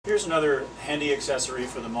Here's another handy accessory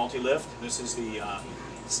for the multi-lift. This is the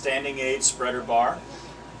standing aid spreader bar.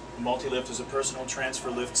 The multi-lift is a personal transfer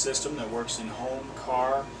lift system that works in home,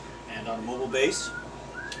 car, and on a mobile base.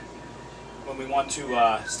 When we want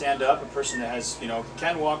to stand up, a person that has,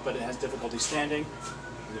 can walk but has difficulty standing,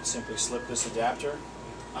 we would simply slip this adapter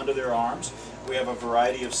under their arms. We have a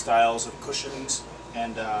variety of styles of cushions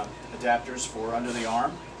and adapters for under the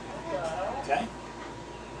arm. Okay,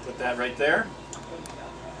 put that right there.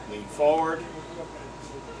 Lean forward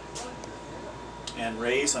and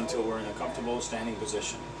raise until we're in a comfortable standing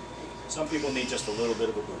position. Some people need just a little bit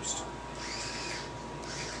of a boost.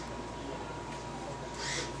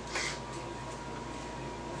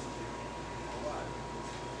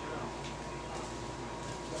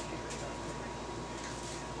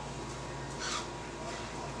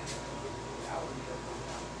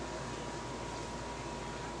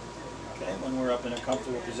 Okay, when we're up in a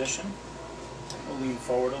comfortable position, we'll lean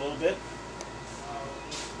forward a little bit,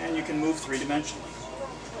 and you can move three-dimensionally.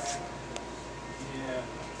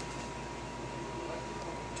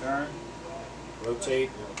 Turn, rotate.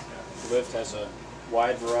 The lift has a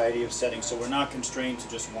wide variety of settings, so we're not constrained to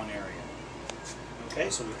just one area. Okay,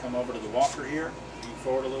 so we come over to the walker here, lean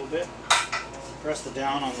forward a little bit, press the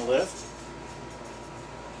down on the lift.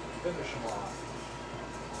 Finish them off.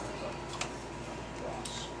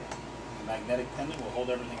 The magnetic pendant will hold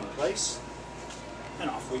everything in place, and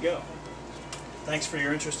off we go. Thanks for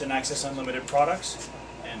your interest in Access Unlimited products,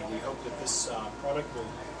 and we hope that this product will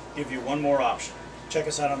give you one more option. Check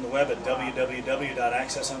us out on the web at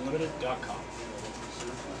www.accessunlimited.com.